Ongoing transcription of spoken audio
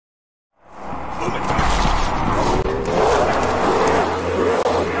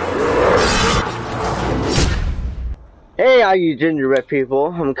How you gingerbread people?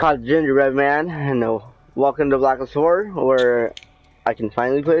 I'm called Gingerbread Man, and welcome to Black Ops 4, where I can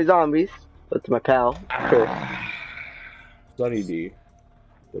finally play zombies with my pal, Chris. Sunny D,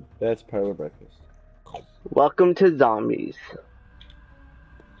 the best part of breakfast. Welcome to zombies.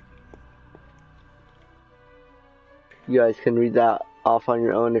 You guys can read that off on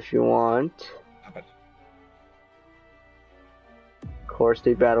your own if you want. Of course,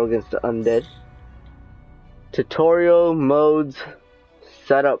 they battle against the undead. Tutorial modes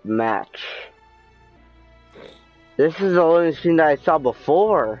setup match. This is the only screen that I saw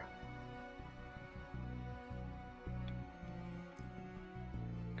before.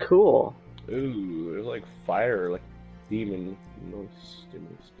 Cool. Ooh, there's like fire, like demon. No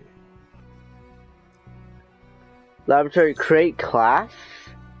stimulus. Laboratory crate class.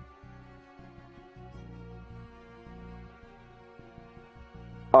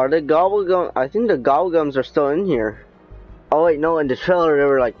 Are the gobblegum? I think the gobblegums are still in here. Oh wait, no, in the trailer they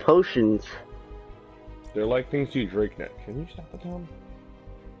were like potions. They're like things you drink now. Can you stop the time?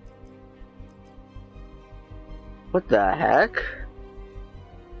 What the heck?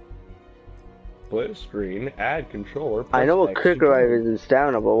 Split screen, add controller. I know what quick revive is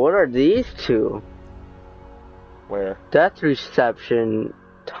down, but what are these two? Where? Death reception,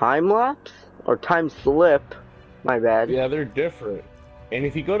 time lapse or time slip? My bad. Yeah, they're different. And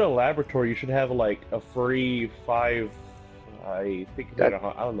if you go to laboratory, you should have like a free 5. I think I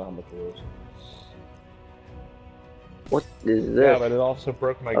don't know how much it was. What is this? Yeah, but it also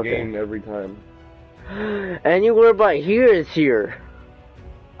broke my game every time. Anywhere but here is here.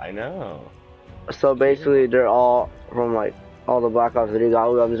 I know. So basically, they're all from like all the Black Ops 3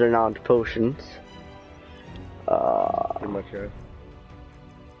 gobblegums are now into potions. Pretty much, yeah.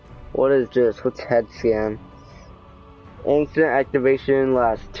 What is this? What's head scan? Instant activation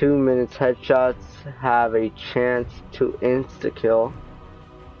lasts 2 minutes. Headshots have a chance to insta-kill.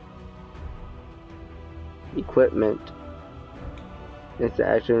 Equipment. Instant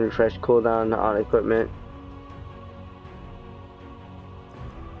action refresh cooldown on equipment.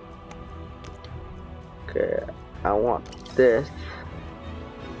 Okay, I want this.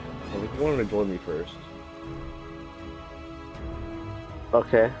 Well, if you wanted to join me first.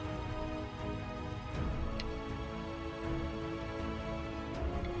 Okay.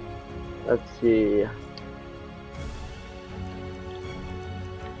 Let's see.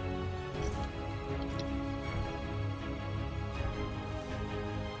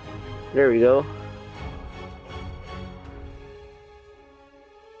 There we go.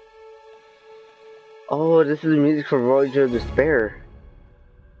 Oh, this is the music for Voyage of Despair.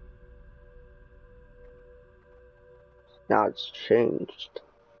 Now it's changed.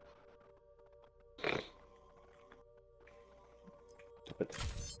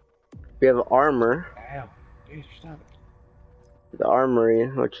 We have armor. Ow. Dude, stop it. The armory,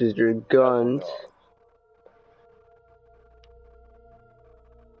 which is your guns.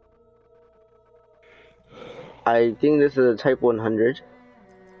 I think this is a Type 100.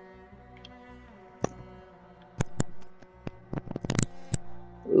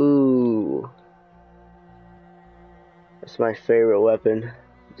 Ooh. That's my favorite weapon.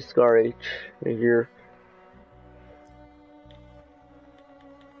 The Scar H right here.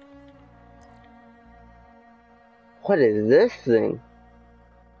 What is this thing?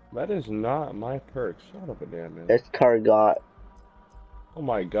 That is not my perk. Son of a damn man. That's Cargot. Oh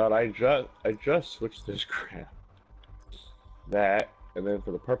my god, I just switched this crap. That, and then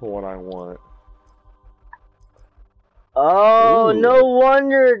for the purple one I want. Oh, Ooh. no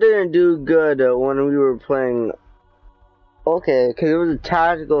wonder it didn't do good when we were playing. Okay, because it was a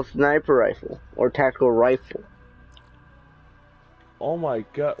tactical sniper rifle, or tactical rifle. Oh my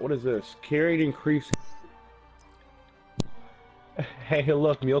god, what is this? Carried increase. Hey,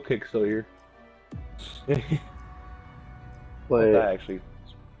 look, Mule Kick's still here. Wait, actually.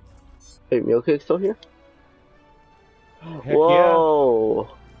 Wait, Mule Kick's still here? Heck whoa!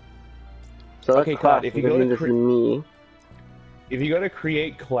 Yeah. So okay, that's Todd, if you go to this is me. If you go to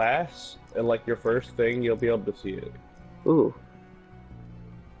create class and like your first thing, you'll be able to see it. Ooh.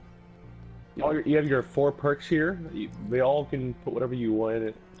 You have your 4 perks here. They all can put whatever you want in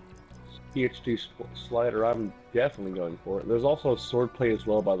it. PhD slider, I'm definitely going for it. There's also swordplay as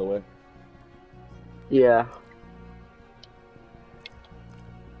well, by the way. Yeah.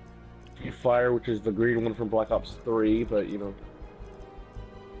 Fire, which is the green one from Black Ops 3, but you know.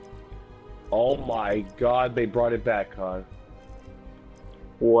 Oh my god, they brought it back, Con.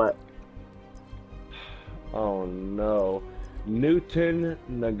 What? Oh no. Newton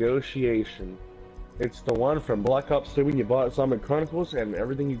Negotiation. It's the one from Black Ops 3 when you bought Zombie Chronicles and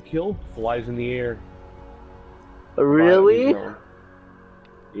everything you kill flies in the air. Really?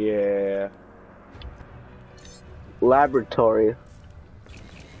 Yeah. Laboratory.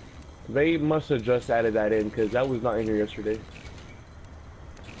 They must have just added that in because that was not in here yesterday.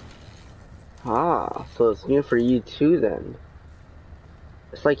 Ah, so it's new for you too then.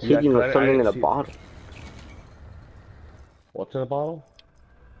 It's like Yeah, heating 'cause with I something didn't in a see- bottle. What's in the bottle?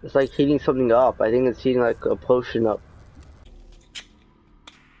 It's like heating something up. I think it's heating like a potion up.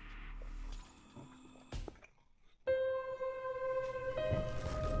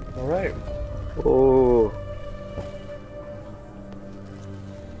 Alright. Oh.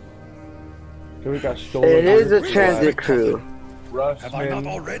 So we got stolen. It is a transit crew. Have I not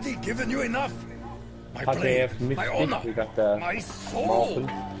already given you enough? My blade, my honor, we got the my soul. Malton.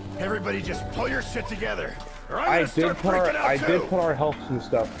 Everybody just pull your shit together, or I'm I gonna start freaking out too. did put our health and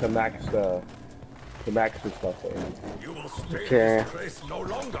stuff to max and stuff there. You will stay Okay. in this place no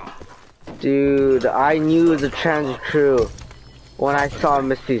longer. Dude, I knew it was a transit crew when I saw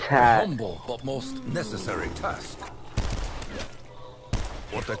Misty's A hat. humble but most necessary task.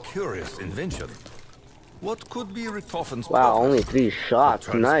 What a curious invention. What could be Richtofen's Wow, purpose only 3 for shots.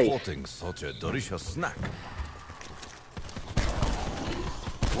 Nice. transporting such a delicious snack?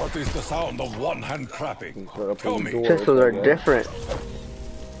 What is the sound of one hand clapping? Tell me. Pistols are different.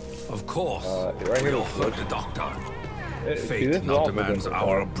 Of course, right here we'll is hurt the doctor. See, Fate this is now also demands different.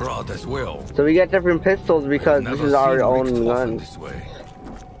 our blood as well. So we get different pistols because this Never is our seen own Richthofen gun. this way.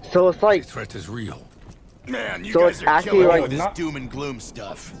 So it's The like, threat is real. Man, you so guys it's are actually killing me like with this not- doom and gloom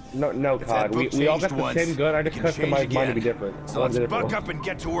stuff. No, COD. We all got the once, same gun. I just it can change customized mine to be again. different. So let's buck up and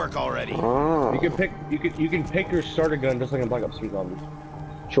get to work already. oh, You can pick your starter gun just like in Black Ops 3 Zombies.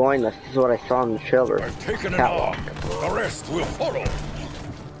 join us. This is what I saw in the trailer. We're taking it Catwalk. on. The rest will follow.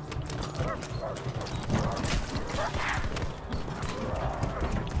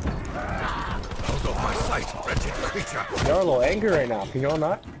 Out of my sight, wretched creature. You're a little angry right now. Can you all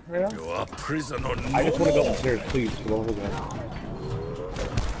not? Right now? You are prisoner no I just want to go more. upstairs, please. Go over there.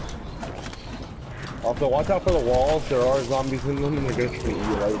 Also, watch out for the walls. There are zombies in them, and they're gonna shoot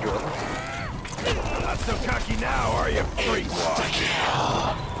you later. Not so cocky now, are you, freak?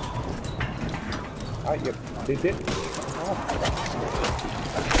 Yep, they did.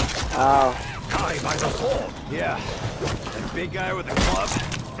 Oh, Die by the sword. Yeah. That big guy with the club.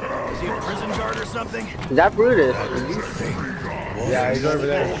 Is he a prison guard or something? is that Brutus? You think? Yeah, he's over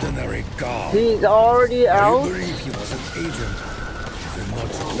there. Ordinary guard. He's already I out? believe he was an agent. Even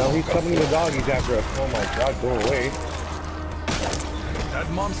much No, he's summoning the doggies after us. Oh my god, go away. That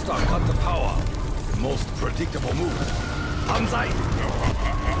monster got the power. The most predictable move. Banzai.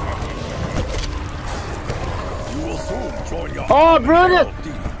 You will soon join your Oh, Brutus!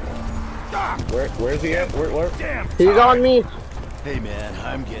 Where's he at? Where? Damn. He's on me. Hey man,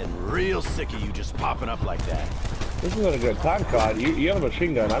 I'm getting real sick of you just popping up like that. This isn't a good time, COD. You have a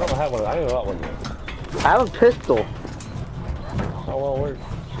machine gun. I don't have one. I don't have one yet. I have a pistol. Oh well, where's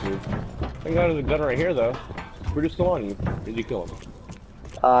dude? I think there's a gun right here though. We're just still on you. Did you kill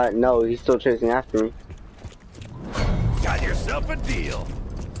him? No, he's still chasing after me. Got yourself a deal.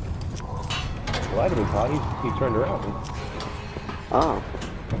 Lied to me, COD. He turned around. Oh.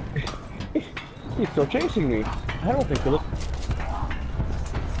 He's still chasing me. I don't think he look.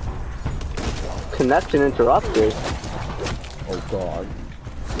 Connection interrupted. Oh god.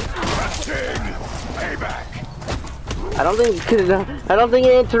 King, payback. I don't think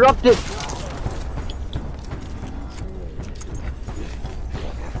it interrupted.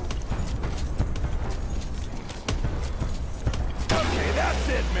 Okay, that's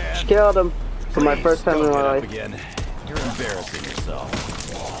it, man. Killed him for my Please first time in don't my get up life. again. You're embarrassing yourself.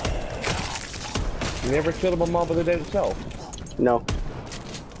 You never killed him on Mob of the Dead itself. No.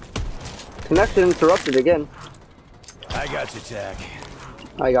 Connection interrupted again. I got you, Jack.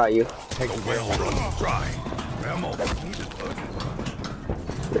 I got you. Take the Well run dry. Ammo.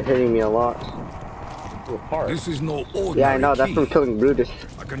 They're hitting me a lot. apart. This is no ordinary Yeah, I know. That's key. from killing Brutus.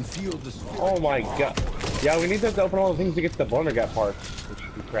 I can feel this. Oh my god. Yeah, we need to open all the things to get the Blundergat gap parts. Which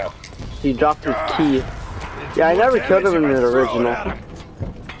should be crap. He dropped his key. Yeah, I never killed him in the original.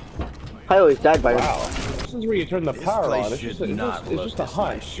 I always died by him. Wow. This is where you turn the This power place on. It's should just a, not it's look just a this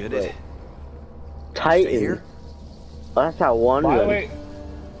hunch. nice, should it? Titan. here? Oh, that's that one. By the Gun. way,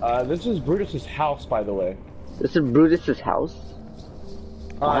 this is Brutus's house, by the way. This is Brutus's house.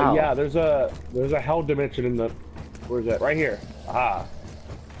 Wow. Yeah, there's a hell dimension in the. Where's that? Right here. Aha.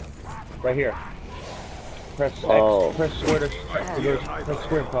 Right here. Press X. Oh. Press square to press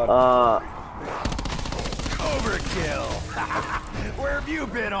square pod. Overkill. Where have you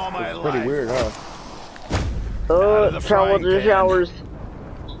been all my It's life? pretty weird, huh? Oh, Out of the travel frying to the pan. showers.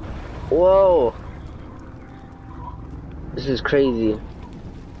 Whoa. This is crazy.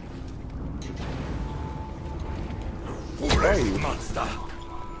 Foolish monster.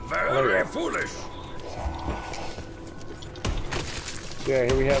 Very foolish. Yeah,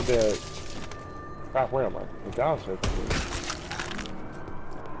 here we have the... Crap, where am I? The downside.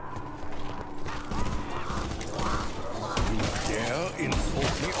 You dare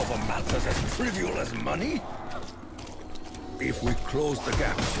insult me over matters as trivial as money? If we close the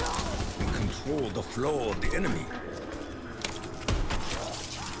gaps and control the flow of the enemy.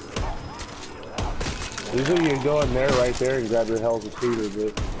 Usually you can go in there, right there, and grab your hell's recruiter,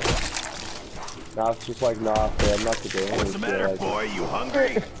 but... Now it's just like, nah, fam, not today. What's the matter, like boy? You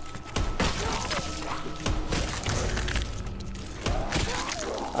hungry?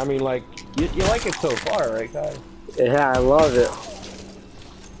 I mean, like, you like it so far, right, guys? Yeah, I love it.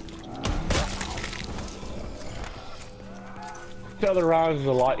 The other rounds is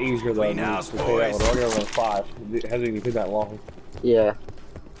a lot easier though. Clean house, to say that boys. one. We're only on 5. It hasn't even been that long. Yeah.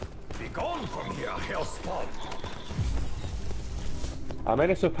 Be gone from here, hellspawn.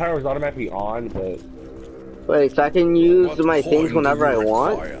 Menace of Power is automatically on, but... Wait, so I can use What my things coin whenever I do you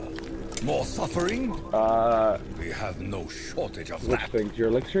want? require? More suffering? We have no shortage of Which that. things? Your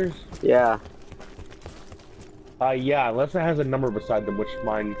elixirs? Yeah. Yeah, unless it has a number beside them, which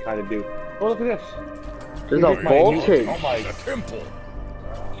mine kind of do. Oh, look at this! There's a voltage. Oh my... The temple.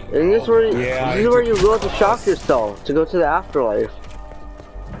 Isn't this where you, Yeah, this is where you go to shock yourself, to go to the afterlife?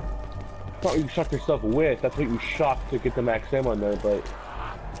 That's not what you shock yourself with, that's what you shock to get the max ammo in there, but...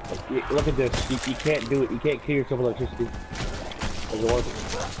 Look at this, you can't do it, you can't kill yourself with electricity. Doesn't work.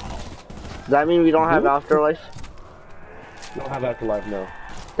 Does that mean we don't have afterlife? You don't have afterlife, no.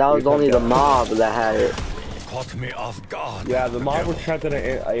 That was only the mob that had it. Caught me off guard. Yeah, the mob was trapped in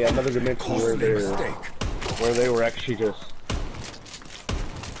another dimension where Costly they were... mistake. Where they were actually just...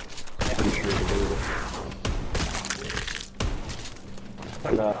 Pretty sure they did it.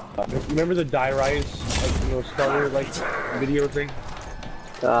 Remember the Die Rise, like, you know, starter, like, video thing?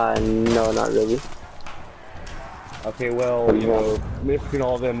 No, not really. Okay, well, you know, Mystic and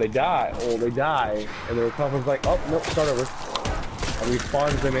all of them, they die, and the Republic's like, oh, nope, start over. And he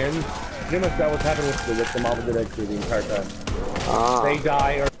spawns them in. Pretty much that was happening with the mob of the dead crew the entire time. They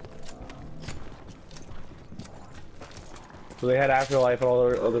die, or... So they had afterlife and all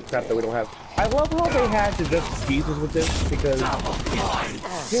the other crap that we don't have. I love how they had to just tease us with this, because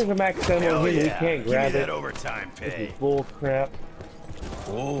here's a max ammo here, we can't grab it. Overtime This pay. is bull crap.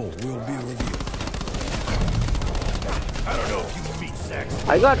 Oh, will be revealed. I don't know if you meet sex.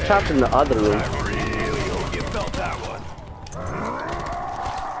 I got trapped in the other room. I really hope you felt that one.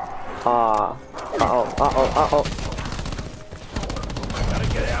 Uh-oh. Gotta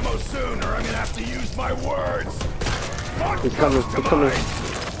get ammo soon, or I'm gonna have to use my words. He's coming,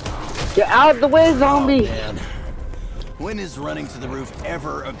 Get out of the way, zombie! Oh, man. When is running to the roof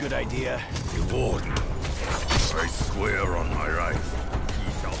ever a good idea? The warden. I swear on my life,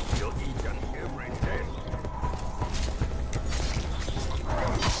 he shall kill each and every day.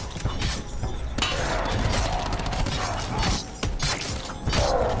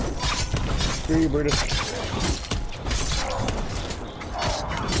 Screw you, Brutus.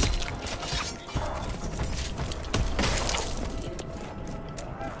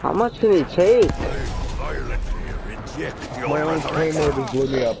 How much can he take? Violently reject your My own resurrection. claymore just blew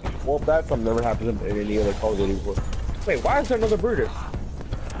me up. Well, that's something never happened in any other Call of Duty before. Wait, why is there another Brutus?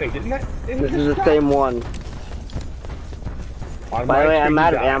 Wait, didn't that... This is the same one. On By my the way, screen, I'm he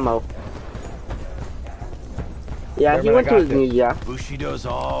out of died. ammo. Yeah, Never he mind, went I to got his this. knees, yeah. Bushido's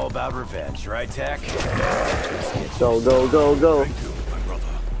all about revenge, right, Tech? Go. My brother,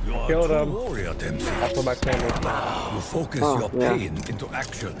 you are Killed a him. true warrior, Dempsey. That's what my claymore. You focus Oh, your yeah. pain into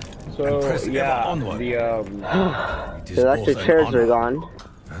action and So, press yeah, ever onward. the, It is The both electric an chairs honor are gone.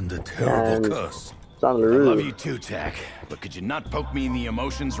 and a terrible And- curse. It's on the I love roof. you too, Tech. But could you not poke me in the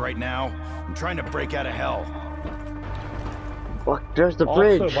emotions right now? I'm trying to break out of hell. Look, there's the Also,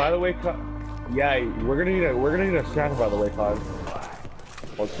 bridge. by the way, yeah, we're gonna need a snapper, by the way, Todd.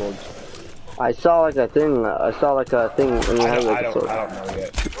 What swords? I saw like a thing. When you had like I a sword. don't know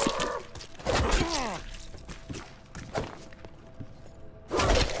yet.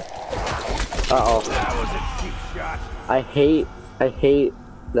 Uh-oh. That was a cheap shot. I hate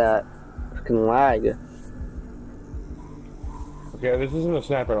that fucking lag. Okay, this isn't a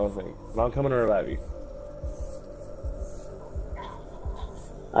snapper, I don't think. But I'm coming to revive you.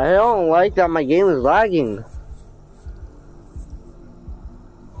 I don't like that my game is lagging.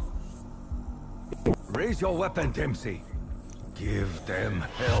 Raise your weapon, Dempsey. Give them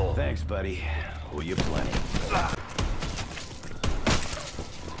hell. Thanks, buddy. Owe you plenty.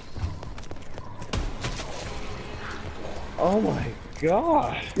 Oh my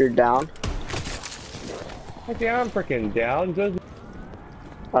gosh. You're down. Okay, I'm freaking down. Just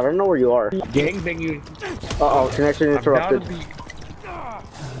I don't know where you are. gangbang you. Uh oh, connection interrupted. Oh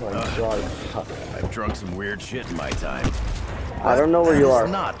my god. I've drunk some weird shit in my time. I don't know where you are.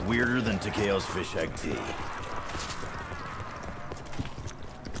 It's not weirder than Takeo's fish egg tea.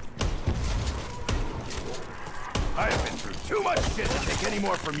 I have been through too much shit to take any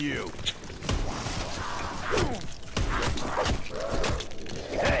more from you.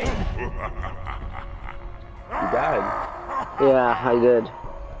 Hey! You died. Yeah, I did.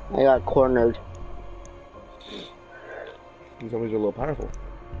 I got cornered. These zombies are a little powerful.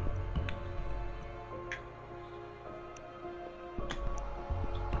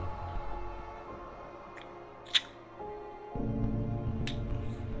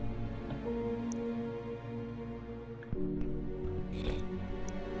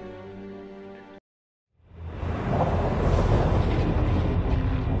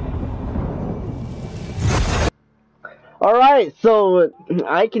 Alright, so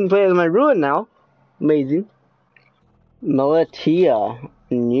I can play as my ruin now. Amazing. Mutiplayer,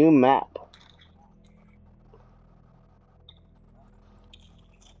 new map.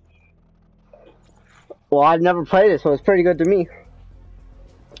 Well, I've never played it, so it's pretty good to me.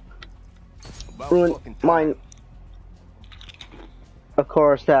 Ruin mine. Of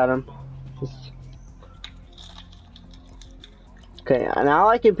course, Adam. Okay, now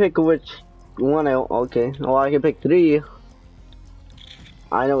I can pick which one I. Okay, well, I can pick 3.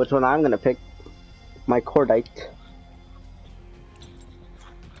 I know which one I'm gonna pick. My cordite.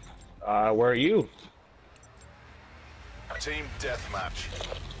 Where are you? Team deathmatch.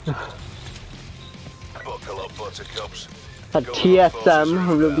 Buckle up, buttercups. A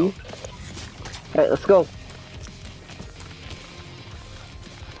TSM, Ruby. Alright, let's go.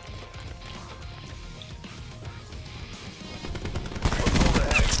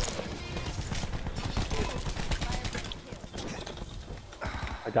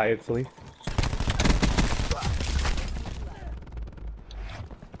 I die instantly.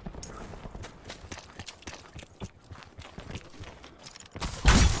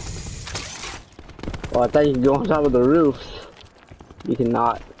 Oh, I thought you could go on top of the roofs. You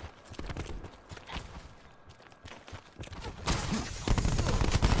cannot.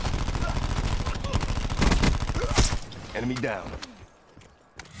 Enemy down.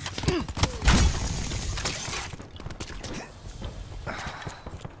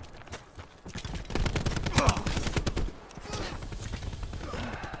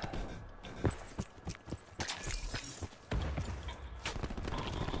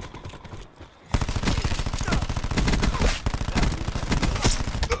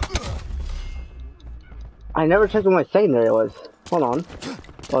 I never checked what my secondary was. Hold on.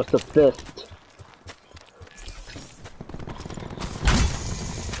 Oh, it's the fist.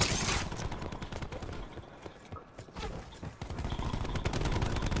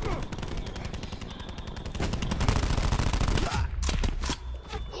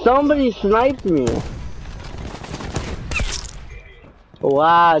 Somebody sniped me.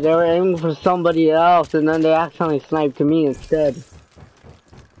 Wow, they were aiming for somebody else and then they accidentally sniped me instead.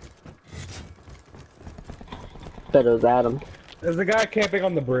 Bet it was Adam. There's a guy camping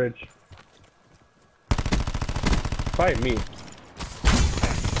on the bridge. Fight me.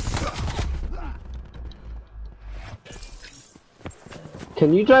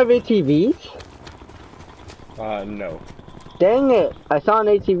 Can you drive ATVs? No. Dang it! I saw an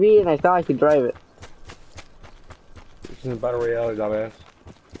ATV and I thought I could drive it. This isn't battle royale, dumbass.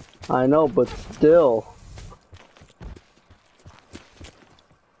 I know, but still.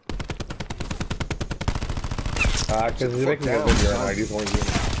 Because he's making a video and I just want to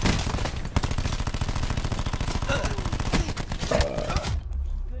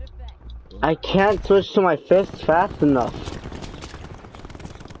I can't switch to my fist fast enough.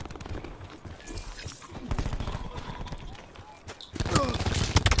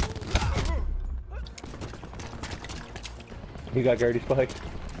 You got Garrity Spike?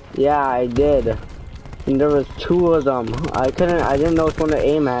 Yeah, I did. And there was 2 of them. I didn't know which one to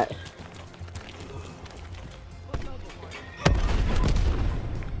aim at.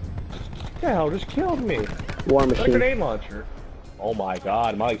 The hell just killed me? War Like a machine. grenade launcher. Oh my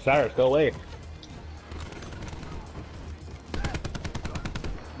god, Miley Cyrus, go away.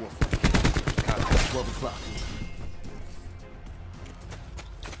 Countdown 12 o'clock.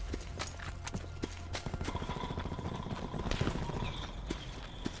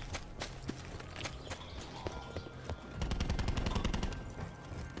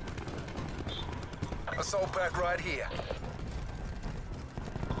 Assault pack right here.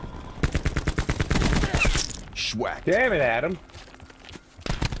 Schwack. Damn it, Adam.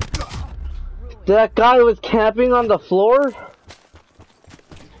 That guy was camping on the floor?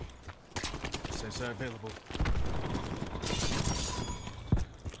 Sensor available.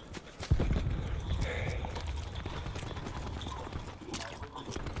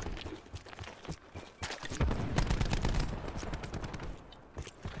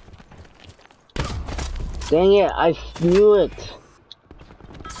 Dang it, I knew it.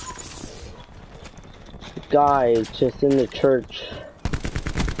 Guy just in the church.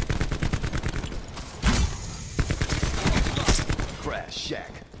 Crash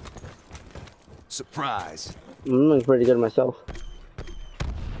shack. Surprise. I'm doing pretty good myself.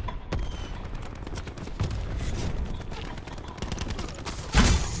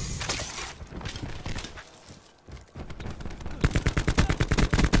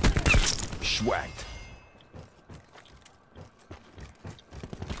 Schwacked.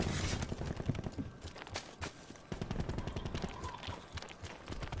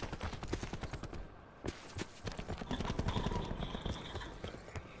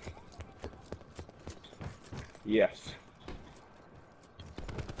 Yes.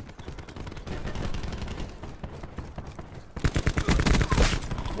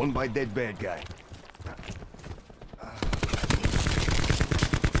 One by dead bad guy.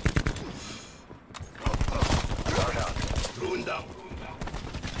 Ruined down.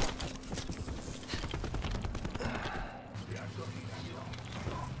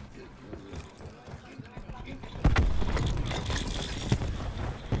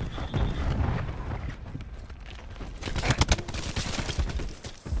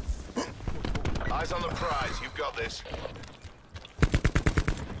 Eyes on the prize. You've got this.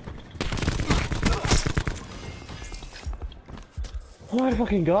 Oh my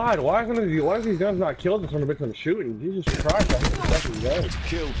fucking god, why is these guns not killed this son of a bitch I'm shooting? Jesus Christ, I hate the fucking gun.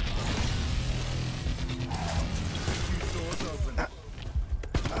 Killed.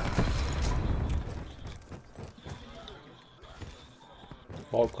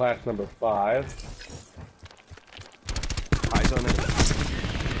 Vault class number 5. Eyes on it.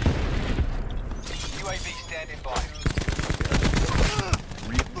 UAV standing by.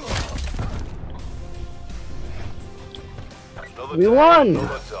 We won!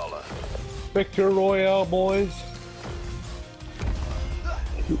 Victor Royale, boys.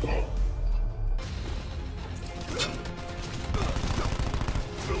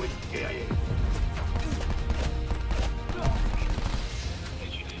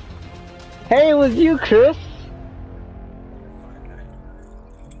 Hey, it was you, Chris!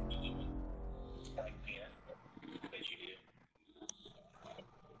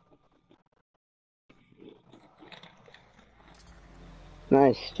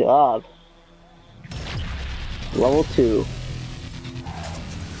 Nice job. Level 2.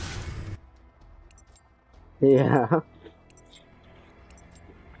 Yeah.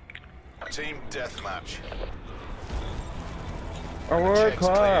 Team deathmatch. Alright, Checks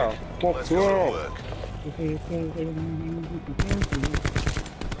Kyle. cleared. Let's go to work.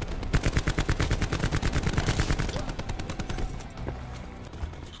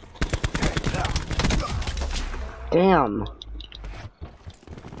 Damn.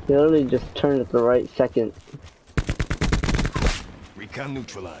 He literally just turned at the right second. Recon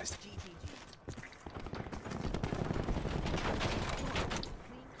neutralized.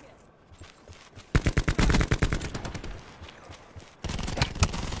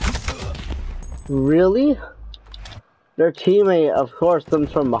 Really? Their teammate, of course,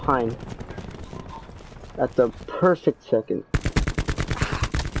 comes from behind. At the perfect second.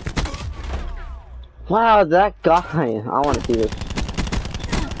 Wow, that guy. I want to see this.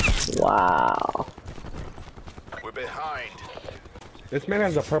 Wow. We're behind. This man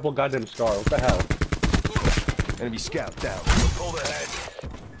has a purple goddamn scar. What the hell? Enemy scout down. Pull ahead.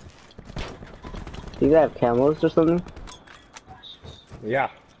 Do you guys have camos or something? Yeah.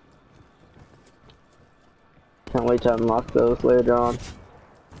 Can't wait to unlock those later on.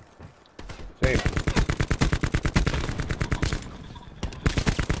 Same.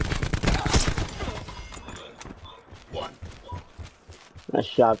 One. Nice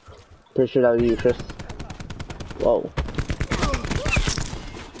shot. Pretty sure that was you, Chris. Whoa.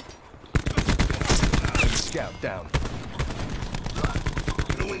 Enemy scout down.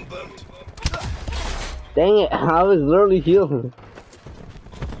 Ruin burnt. Dang it, I was literally healing.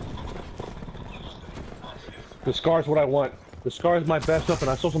 The scar's what I want. The scar is my best weapon.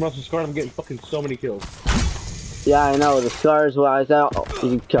 I saw someone else's scar and I'm getting fucking so many kills. Yeah, I know. The scar is what I was out. Oh,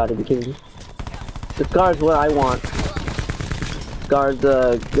 you gotta be kidding me. The scar is what I want. Scar's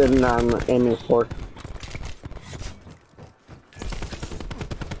the good one I'm aiming for.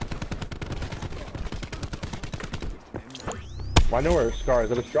 Well, I know where Scar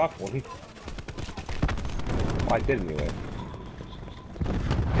is. I just dropped one. Well, I did anyway.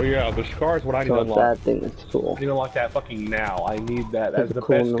 But yeah, the Scar is what I need to unlock. That thing is cool. I need to unlock that fucking now. I need that. That's the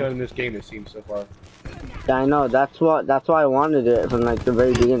cool best gun in this game, it seems so far. Yeah, I know. That's why I wanted it from like the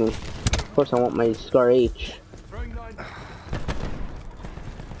very beginning. Of course, I want my Scar H.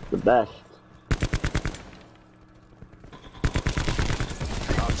 The best.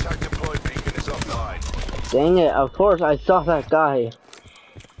 Our deployed beacon is offline. Dang it! Of course, I saw that guy.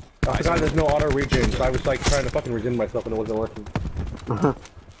 I forgot there's no auto regen, so I was like trying to fucking regen myself and it wasn't working.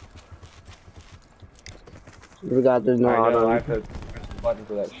 You forgot there's no I know, auto. I have to press the button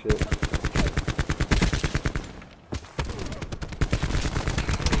for that shit.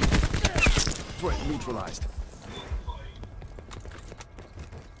 Threat neutralized.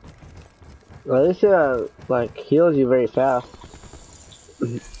 Well, this like heals you very fast.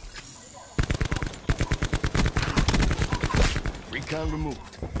 Recon removed.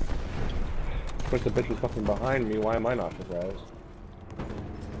 Of course, the bitch was fucking behind me. Why am I not surprised?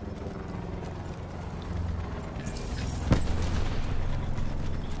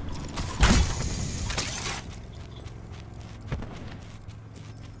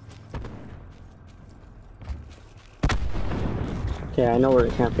 Okay, I know where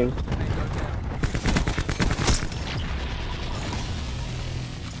it's camping.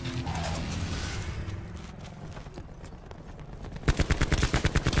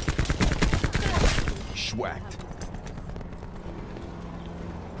 Schwacked.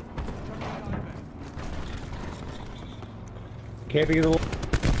 Camping in the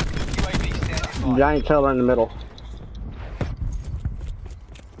UAV standing by. Giant tail right in the middle.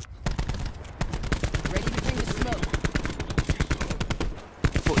 Ready to bring the smoke.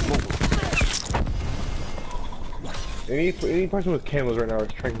 Foot mobile. any person with camos right now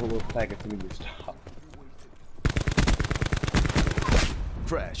is trying to little faggots to me to stop.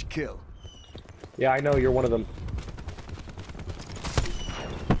 Crash. Kill. Yeah, I know you're one of them.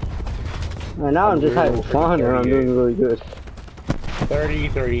 Right now I'm just having fun and I'm doing really good. 30,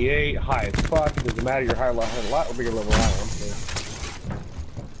 38, high as fuck. It doesn't matter. You're higher, a lot bigger level I am. So.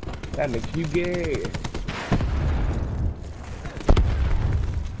 That makes you gay.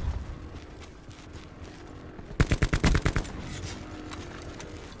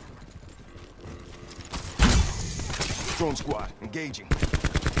 Drone squad. Engaging.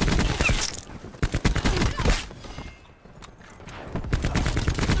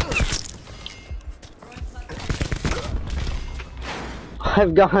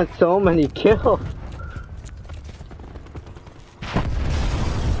 I've gotten so many kills.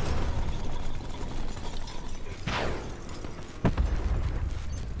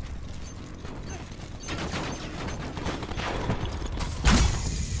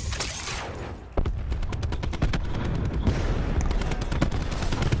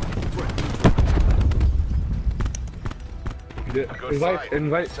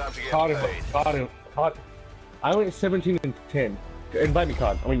 Invite COD. I went 17 and 10. Invite me,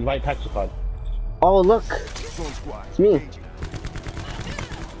 COD. I mean, invite Patch to COD. Oh look, Drone squad. it's me. Engaging.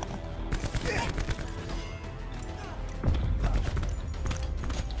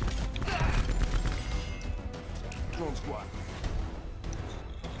 Drone squad.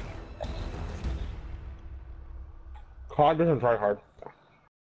 COD doesn't try hard.